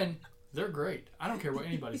 one... They're great. I don't care what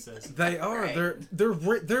anybody says. They are. Right. They're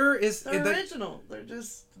original. They're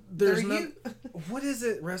just. There's they're no. What is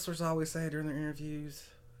it wrestlers always say during their interviews?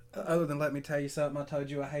 Other than let me tell you something I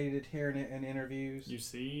told you I hated hearing it in interviews. You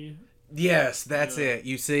see? Yes, that's it.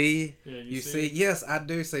 You see? Yeah, you see? Yes, I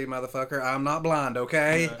do see, motherfucker. I'm not blind,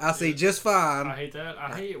 okay? Yeah, I see just fine. I hate that.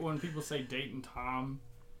 I hate when people say date and time.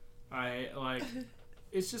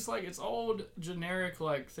 It's just like it's old generic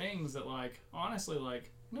like things that like honestly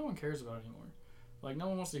like. No one cares about it anymore. Like, no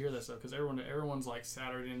one wants to hear that stuff because everyone's like,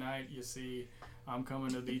 Saturday night, you see, I'm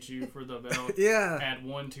coming to beat you for the belt at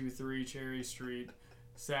 123 Cherry Street,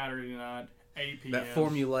 Saturday night, 8 p.m. That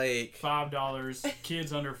formulaic. $5,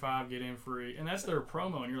 kids under 5 get in free. And that's their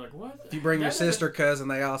promo, and you're like, what? If you bring your sister, cousin,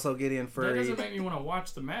 they also get in free. That doesn't make me want to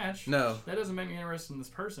watch the match. No. That doesn't make me interested in this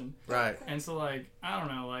person. Right. And so, like, I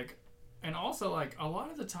don't know, like, and also, like, a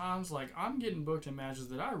lot of the times, like, I'm getting booked in matches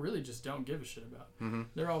that I really just don't give a shit about. Mm-hmm.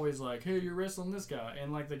 They're always like, hey, you're wrestling this guy.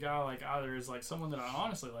 And, like, the guy, like, either is, like, someone that I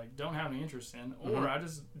honestly, like, don't have any interest in, or I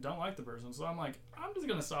just don't like the person. So I'm like, I'm just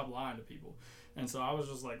going to stop lying to people. And so I was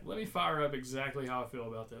just like, let me fire up exactly how I feel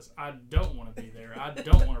about this. I don't want to be there. I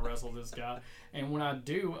don't want to wrestle this guy. And when I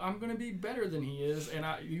do, I'm going to be better than he is. And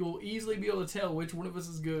you'll easily be able to tell which one of us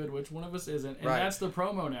is good, which one of us isn't. And that's the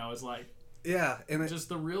promo now. Is like, yeah, and just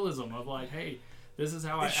the realism of like, hey, this is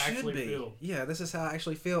how I actually feel. Yeah, this is how I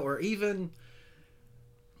actually feel. Or even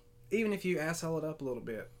if you asshole it up a little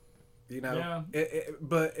bit, you know. Yeah.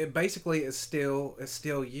 But it basically is still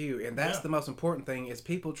you, and that's the most important thing. Is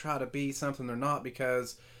people try to be something they're not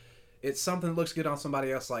because it's something that looks good on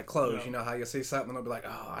somebody else, like clothes. Yeah. You know how you see something, they'll be like,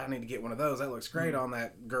 oh, I need to get one of those. That looks great on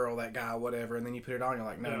that girl, that guy, whatever. And then you put it on, you're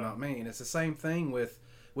like, no, not me. And it's the same thing with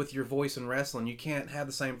your voice in wrestling. You can't have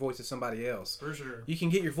the same voice as somebody else. For sure. You can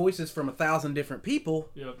get your voices from 1,000 different people.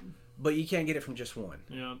 Yep. But you can't get it from just one.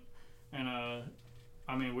 Yep. And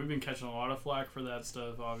I mean, we've been catching a lot of flack for that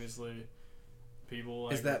stuff. Obviously, people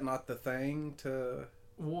like, is that not the thing to?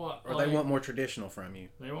 What? Or like, they want more traditional from you?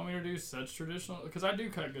 They want me to do such traditional because I do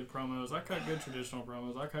cut good promos. I cut good traditional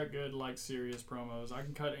promos. I cut good like serious promos. I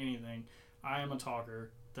can cut anything. I am a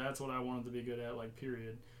talker. That's what I wanted to be good at. Like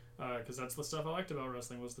period. Because that's the stuff I liked about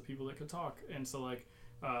wrestling was the people that could talk. And so like,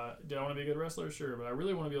 did I want to be a good wrestler? Sure, but I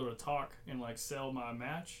really want to be able to talk and like sell my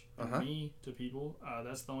match and me to people.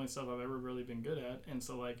 That's the only stuff I've ever really been good at. And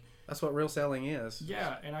so like, that's what real selling is.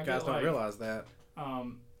 Yeah, and I guys don't realize that.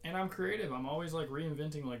 And I'm creative. I'm always like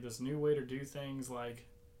reinventing like this new way to do things. Like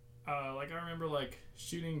I remember like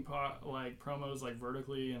shooting like promos like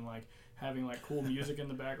vertically and like having like cool music in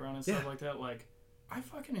the background and stuff like that. Like I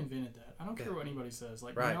fucking invented that. I don't care what anybody says.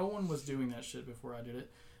 Like no one was doing that shit before I did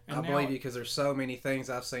it. And I now, believe you because there's so many things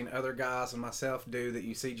I've seen other guys and myself do that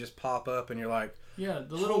you see just pop up and you're like, yeah,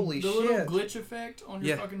 the Holy little shit. glitch effect on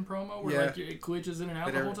your Yeah. fucking promo where Yeah. like it glitches in and out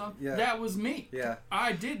That the whole every- time. yeah. That was me. yeah.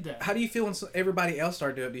 I did that. How do you feel when everybody else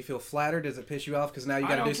started doing it? Do you feel flattered? Does it piss you off because now you I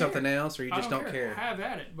got to don't do something care. else, or you just don't care? Have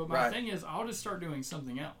at it. But my Right. thing is, I'll just start doing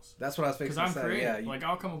something else. That's what I was Because fixing to I'm say. creative. Yeah, you- Like,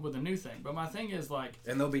 I'll come up with a new thing. But my thing is, like,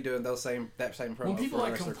 and they'll be doing that same promo when people for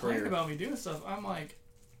the like rest of their complain career. about me doing stuff, I'm like,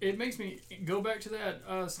 it makes me go back to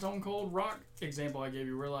that Stone Cold Rock example I gave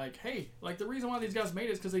you. Where like, hey, like the reason why these guys made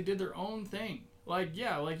it is because they did their own thing. Like,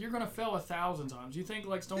 yeah, like you're gonna fail 1,000 times. You think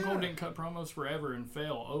like Stone Cold Yeah. didn't cut promos forever and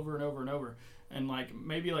fail over and over and over, and like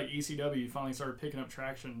maybe like ECW finally started picking up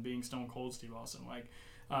traction being Stone Cold Steve Austin.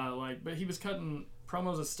 But he was cutting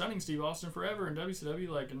promos as Stunning Steve Austin forever in WCW,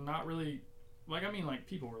 like and not really. Like, I mean, like,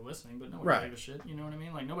 people were listening, but nobody Right. gave a shit, you know what I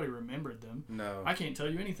mean? Like, nobody remembered them. No. I can't tell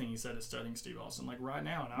you anything he said as Studying Steve Austin, like, right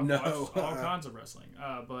now, and I've No. watched all kinds of wrestling.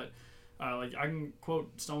 Like, I can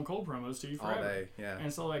quote Stone Cold promos to you All forever. day, yeah.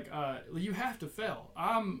 And so, like, you have to fail.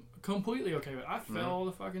 I'm completely okay with it. I fail all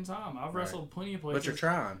the fucking time. I've wrestled plenty of places. But you're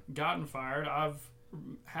trying. Gotten fired. I've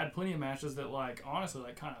had plenty of matches that, like, honestly,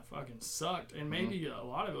 like, kind of fucking sucked. And maybe a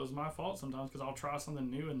lot of it was my fault sometimes because I'll try something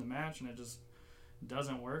new in the match and it just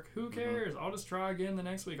doesn't work. Who cares? I'll just try again the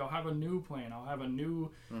next week. I'll have a new plan. I'll have a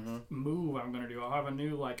new move I'm gonna do. I'll have a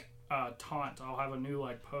new like taunt. I'll have a new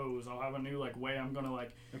like pose. I'll have a new like way I'm gonna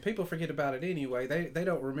like. And people forget about it anyway. They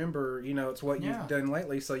don't remember, it's what Yeah. you've done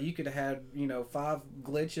lately. So you could have had, 5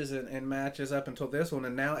 glitches in matches up until this one,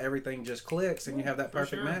 and now everything just clicks, and you have that For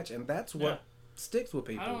perfect sure. match, and that's what sticks with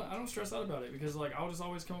people. I don't stress out about it because like I'll just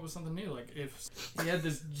always come up with something new. Like if he had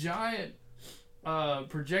this giant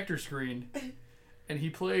projector screen. And he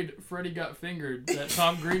played Freddy Got Fingered, that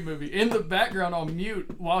Tom Green movie, in the background on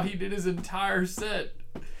mute while he did his entire set.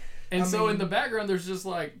 And in the background, there's just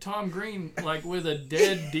like Tom Green, like with a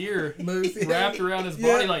dead deer wrapped around his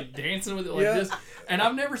body, like dancing with it like this. And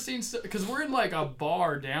I've never seen, because we're in like a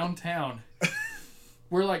bar downtown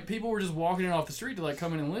where like people were just walking in off the street to like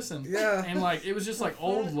come in and listen. Yeah. And like it was just like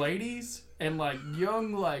old ladies and like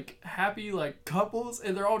young like happy like couples,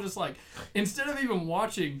 and they're all just like, instead of even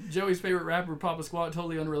watching Joey's favorite rapper Papa Squat,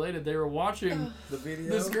 totally unrelated, they were watching The video.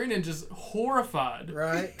 the screen and just horrified,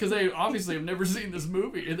 Right. Because they obviously have never seen this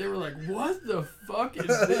movie, and they were like, "What the fuck is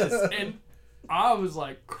this?" And I was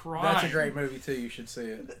like crying. That's a great movie too. You should see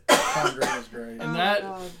it. Tom Green is great. And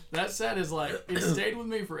that set is like, it stayed with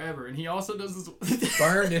me forever. And he also does this.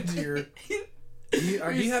 Burned into your.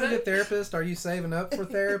 Are He you having a said- therapist? Are you saving up for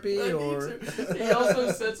therapy, or? He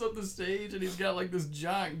also sets up the stage, and he's got like this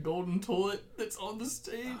giant golden toilet that's on the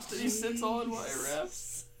stage that he sits on while he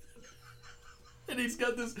raps. And he's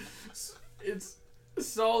got this, it's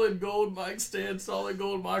solid gold mic stand, solid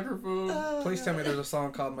gold microphone. Please tell me there's a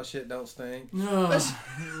song called "My Shit Don't Stink." No.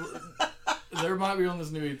 There might be on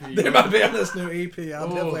this new EP. There might be on this new EP. I'll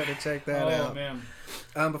Oh. definitely have to check that out. Oh man.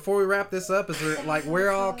 Before we wrap this up, is there like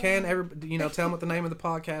where all can tell them what the name of the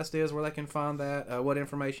podcast is, where they can find that, what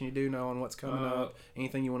information you do know on what's coming up,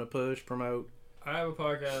 anything you want to push, promote. I have a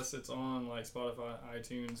podcast. It's on like Spotify,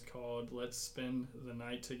 iTunes, called "Let's Spend the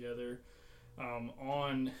Night Together."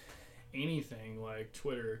 On anything like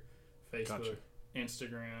Twitter, Facebook, Gotcha.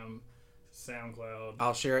 Instagram, SoundCloud,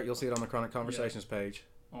 I'll share it. You'll see it on the Chronic Conversations page.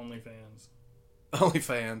 OnlyFans.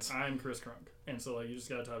 OnlyFans. I'm Chris Crunk, and so like you just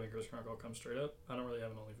gotta type in Chris Crunk. I'll come straight up. I don't really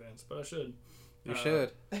have an OnlyFans, but I should. You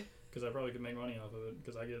should. Because I probably could make money off of it.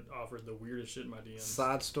 Because I get offered the weirdest shit in my DMs.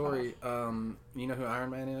 Side story. You know who Iron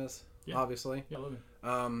Man is? Yeah. Obviously. Yeah, I love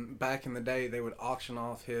it. Back in the day, they would auction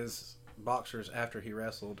off his boxers after he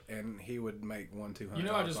wrestled, and he would make $100-200. You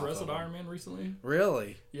know, I just off wrestled of them. Iron Man recently.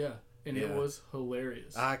 Really? Yeah, and it Yeah. was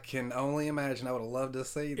hilarious. I can only imagine. I would have loved to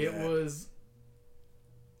see that. It was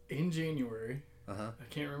in January. Uh-huh. I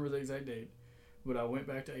can't remember the exact date, but I went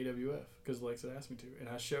back to AWF because Lex had asked me to, and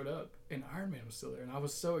I showed up, and Iron Man was still there, and I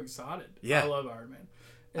was so excited. Yeah. I love Iron Man.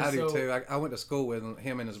 And I do so too. I went to school with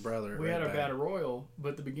him and his brother. We had a Red Band. battle royal,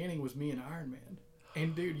 but the beginning was me and Iron Man.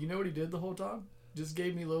 And dude, you know what he did the whole time? Just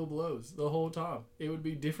gave me low blows the whole time. It would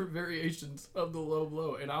be different variations of the low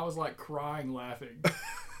blow, and I was like crying laughing.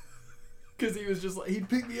 Because he was just like, he'd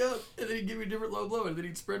pick me up, and then he'd give me a different low blow, and then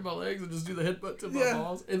he'd spread my legs and just do the headbutt to my Yeah.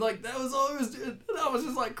 balls. And like, that was all he was doing. And I was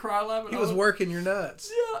just like crying laughing. He I was working your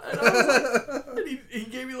nuts. Yeah, and I was like, and he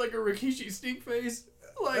gave me like a Rikishi stink face.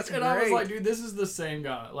 Like, That's and I was great. like, dude, this is the same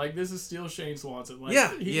guy. Like, this is still Shane Swanson. Like,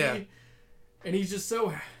 Yeah, he, yeah. And he's just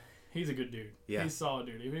so, he's a good dude. Yeah. He's a solid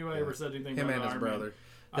dude. If anybody ever said anything Him about and his Iron brother. Man, His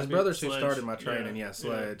I think brother's who Sledge- started my training. Yeah, yeah.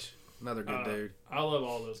 Sledge. Another good dude. I love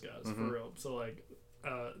all those guys, for real. So, like,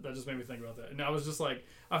 that just made me think about that. And I was just like,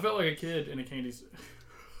 I felt like a kid in a candy store.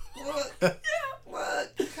 What? Yeah,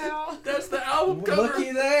 What? How? That's the album cover.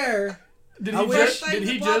 Looky there. Did I he wish-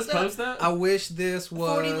 just post that? I wish this was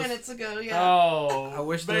 40 minutes ago, yeah. Oh, I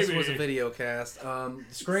wish baby. this was a video cast.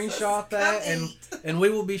 Screenshot that, and we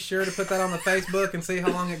will be sure to put that on the Facebook and see how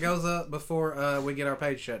long it goes up before we get our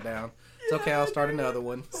page shut down. It's okay, I'll start another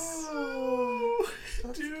one. Oh,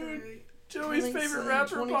 That's dude, great. Joey's Coming favorite soon,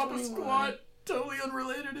 rapper, Papa 2021. Squat, totally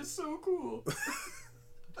unrelated, is so cool.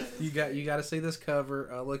 You got to see this cover.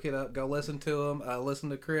 Look it up. Go listen to him. Listen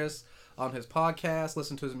to Chris on his podcast.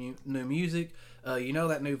 Listen to his new music. You know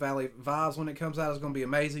that new Valley Vibes when it comes out is going to be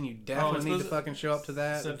amazing. You definitely need to fucking show up to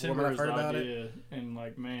that. September I've is heard the about it. idea, and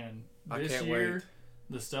like, man, I this can't year, wait.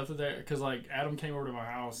 the stuff that they, because like Adam came over to my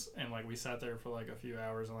house and like we sat there for like a few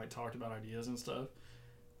hours and like talked about ideas and stuff,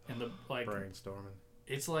 and the like Brainstorming.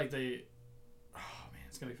 it's like they, oh man,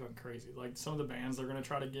 it's gonna be fucking crazy. Like some of the bands they're gonna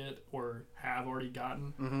try to get or have already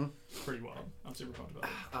gotten, pretty wild. I'm super pumped about it.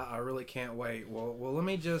 I really can't wait. Well, let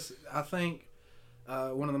me just. I think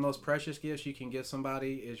one of the most precious gifts you can give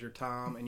somebody is your time and